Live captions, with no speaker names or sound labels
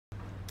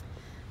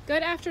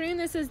Good afternoon,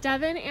 this is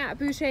Devon at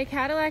Boucher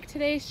Cadillac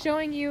today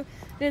showing you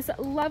this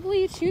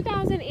lovely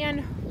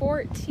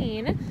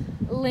 2014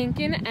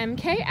 Lincoln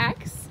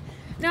MKX.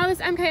 Now this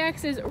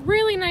MKX is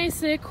really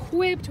nicely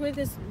equipped with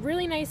this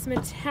really nice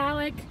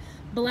metallic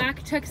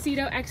black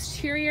tuxedo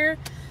exterior.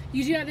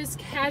 You do have this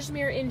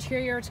cashmere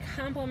interior which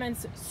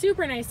complements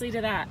super nicely to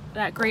that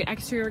great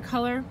exterior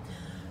color.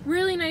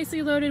 Really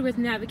nicely loaded with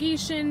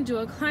navigation,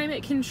 dual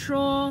climate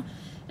control,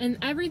 and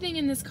everything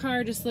in this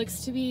car just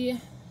looks to be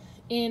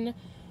in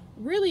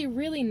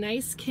really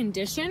nice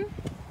condition.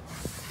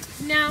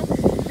 Now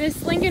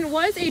this Lincoln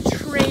was a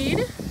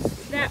trade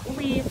that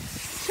we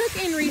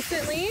took in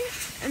recently,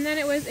 and then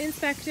it was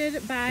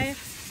inspected by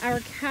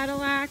our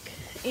Cadillac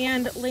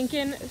and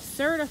Lincoln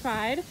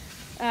certified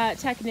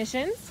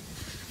technicians.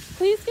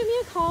 Please give me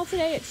a call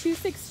today at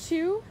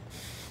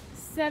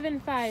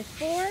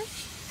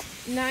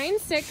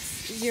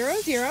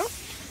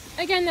 262-754-9600.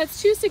 Again,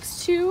 that's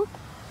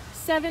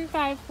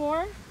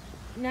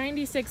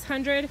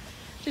 262-754-9600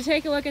 to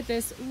take a look at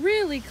this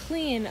really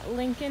clean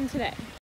Lincoln today.